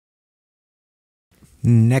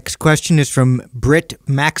Next question is from Britt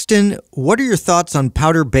Maxton. What are your thoughts on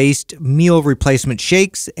powder-based meal replacement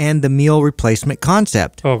shakes and the meal replacement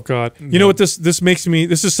concept? Oh, God. You know what this makes me...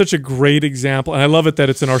 This is such a great example, and I love it that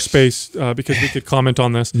it's in our space because we could comment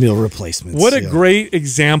on this. Meal replacements. What a great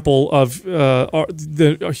example of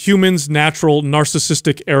the human's natural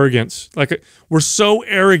narcissistic arrogance. Like, we're so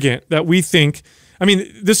arrogant that we think... I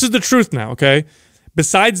mean, this is the truth now, okay?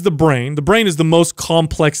 Besides the brain is the most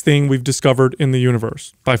complex thing we've discovered in the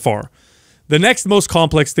universe, by far. The next most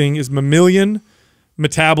complex thing is mammalian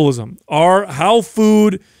metabolism. How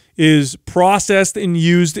food is processed and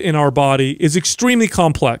used in our body is extremely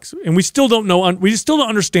complex, and we still don't know. We still don't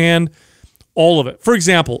understand all of it. For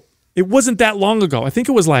example, it wasn't that long ago. I think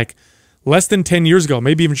it was like less than 10 years ago,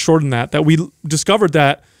 maybe even shorter than that, that we discovered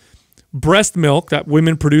that breast milk that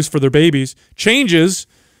women produce for their babies changes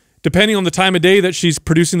depending on the time of day that she's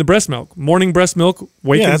producing the breast milk. Morning breast milk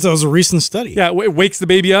wakens. That was a recent study. Yeah, it wakes the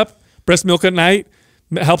baby up. Breast milk at night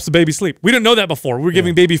helps the baby sleep. We didn't know that before. We were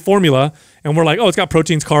giving baby formula, and we're like, oh, it's got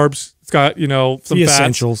proteins, carbs, it's got, you know, some the fats.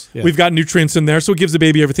 Essentials. Yeah. We've got nutrients in there, so it gives the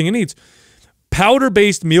baby everything it needs.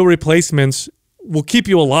 Powder-based meal replacements will keep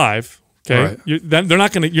you alive. Okay, right. They're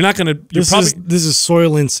not gonna. You're not gonna. This is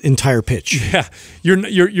Soylent's entire pitch. Yeah,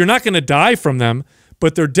 you're not gonna die from them,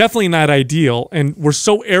 but they're definitely not ideal. And we're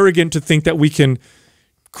so arrogant to think that we can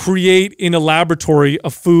create in a laboratory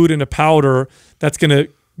a food and a powder that's going to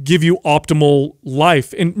give you optimal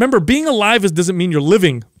life. And remember, being alive doesn't mean you're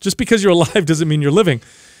living. Just because you're alive doesn't mean you're living.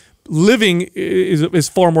 Living is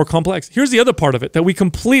far more complex. Here's the other part of it that we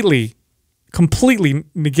completely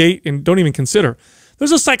negate and don't even consider.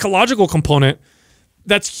 There's a psychological component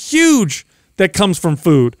that's huge that comes from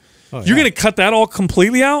food. Oh, yeah. You're going to cut that all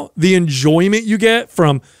completely out? The enjoyment you get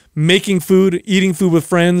from making food, eating food with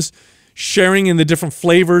friends, sharing in the different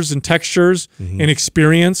flavors and textures and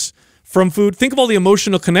experience from food. Think of all the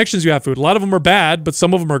emotional connections you have with food. A lot of them are bad, but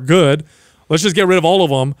some of them are good. Let's just get rid of all of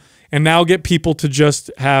them and now get people to just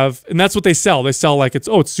have, and that's what they sell. They sell like it's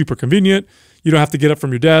super convenient. You don't have to get up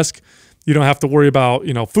from your desk. You don't have to worry about,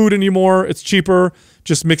 you know, food anymore. It's cheaper.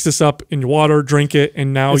 Just mix this up in your water, drink it,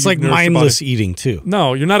 and now it's like mindless eating too.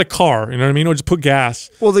 No, you're not a car. You know what I mean? Or just put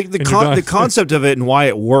gas. Well, the concept of it and why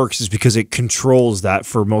it works is because it controls that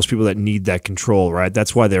for most people that need that control, right?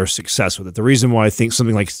 That's why they're success with it. The reason why I think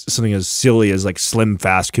something as silly as like Slim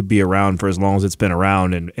Fast could be around for as long as it's been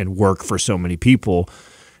around and work for so many people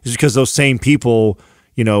is because those same people,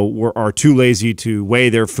 you know, are too lazy to weigh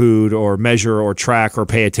their food or measure or track or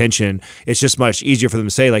pay attention. It's just much easier for them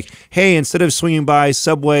to say like, hey, instead of swinging by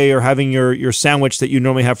Subway or having your sandwich that you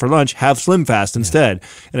normally have for lunch, have Slim Fast instead.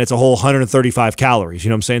 And it's a whole 135 calories. You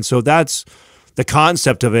know what I'm saying? So that's the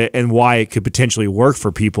concept of it, and why it could potentially work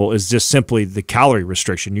for people is just simply the calorie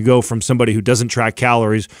restriction. You go from somebody who doesn't track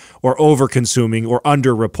calories or over-consuming or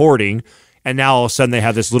under-reporting, and now all of a sudden they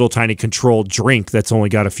have this little tiny controlled drink that's only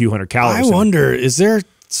got a few hundred calories. I wonder, is there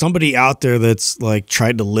somebody out there that's like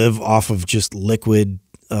tried to live off of just liquid,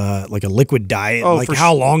 like a liquid diet? Oh, like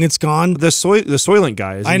how long it's gone? The Soylent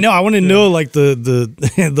guy. I know. I want to know like the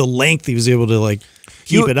the length he was able to like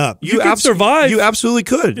keep it up. You could survive. You absolutely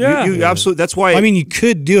could. Yeah. You absolutely. That's why. I mean, you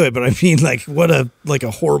could do it, but I mean, like, what a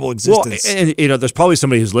horrible existence. Well, and you know, there's probably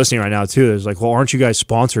somebody who's listening right now too. There's like, well, aren't you guys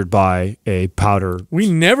sponsored by a powder?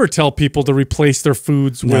 We never tell people to replace their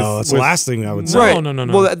foods with. No, that's the last thing I would say. Right. No.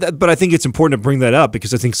 Well, but I think it's important to bring that up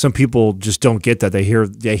because I think some people just don't get that. They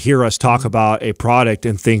hear us talk about a product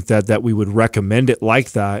and think that we would recommend it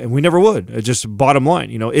like that, and we never would. It's just bottom line.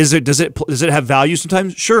 You know, does it have value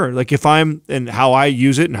sometimes? Sure. Like if and how I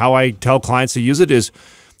use it and how I tell clients to use it is,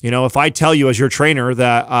 you know, if I tell you as your trainer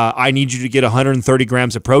that I need you to get 130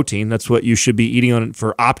 grams of protein, that's what you should be eating on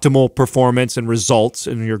for optimal performance and results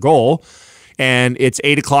in your goal, and it's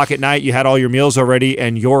 8 o'clock at night, you had all your meals already,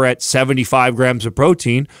 and you're at 75 grams of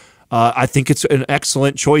protein, I think it's an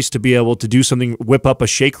excellent choice to be able to do something, whip up a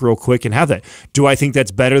shake real quick and have that. Do I think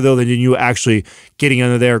that's better, though, than you actually getting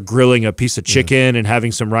under there, grilling a piece of chicken and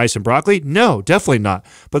having some rice and broccoli? No, definitely not.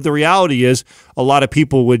 But the reality is a lot of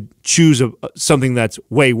people would choose something that's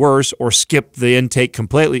way worse or skip the intake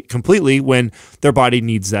completely when their body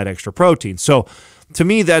needs that extra protein. So to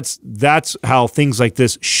me, that's how things like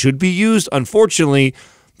this should be used. Unfortunately,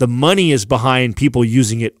 the money is behind people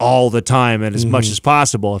using it all the time and as much as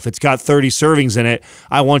possible. If it's got 30 servings in it,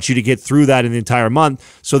 I want you to get through that in the entire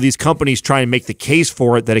month. So these companies try and make the case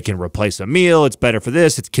for it that it can replace a meal. It's better for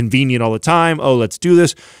this. It's convenient all the time. Oh, let's do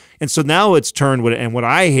this. And so now it's turned, and what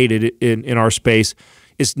I hated in our space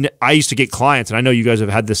is I used to get clients, and I know you guys have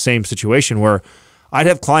had the same situation where I'd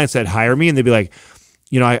have clients that hire me and they'd be like,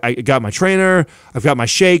 you know, I got my trainer, I've got my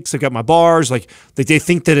shakes, I've got my bars. Like they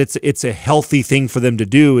think that it's a healthy thing for them to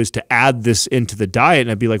do is to add this into the diet.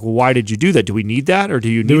 And I'd be like, well, why did you do that? Do we need that, or do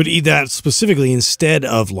you? They would eat that specifically instead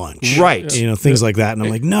of lunch, right? You know, things like that. And I'm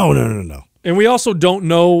like, no. And we also don't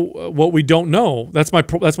know what we don't know. That's my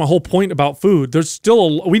whole point about food. There's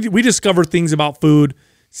still we discover things about food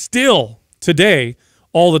still today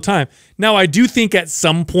all the time. Now, I do think at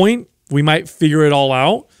some point we might figure it all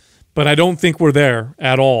out, but I don't think we're there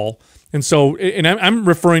at all. And so, and I'm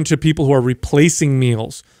referring to people who are replacing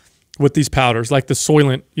meals with these powders, like the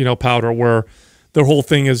Soylent, powder, where their whole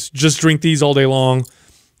thing is just drink these all day long.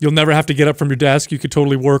 You'll never have to get up from your desk. You could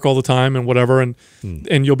totally work all the time and whatever, and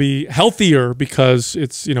you'll be healthier because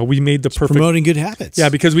it's we made the perfect promoting good habits. Yeah,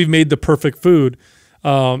 because we've made the perfect food.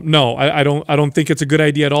 No, I don't think it's a good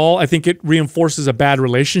idea at all. I think it reinforces a bad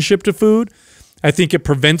relationship to food. I think it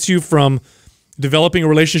prevents you from developing a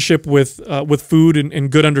relationship with food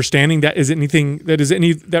and good understanding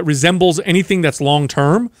that resembles anything that's long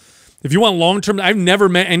term. If you want long term, I've never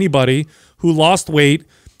met anybody who lost weight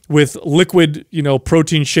with liquid,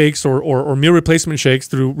 protein shakes or meal replacement shakes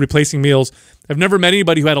through replacing meals. I've never met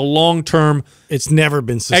anybody who had a long-term It's never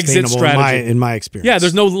been sustainable in my experience. Yeah,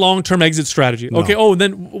 there's no long-term exit strategy. No. Okay,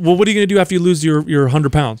 then what are you going to do after you lose your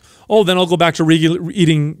 100 pounds? Oh, then I'll go back to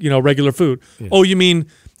eating, regular food. Yeah. Oh, you mean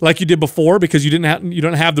like you did before because you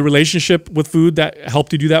don't have the relationship with food that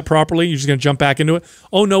helped you do that properly? You're just going to jump back into it?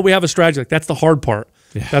 Oh, no, we have a strategy. Like, that's the hard part.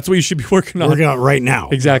 Yeah. That's what you should be working on. Working on right now.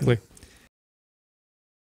 Exactly.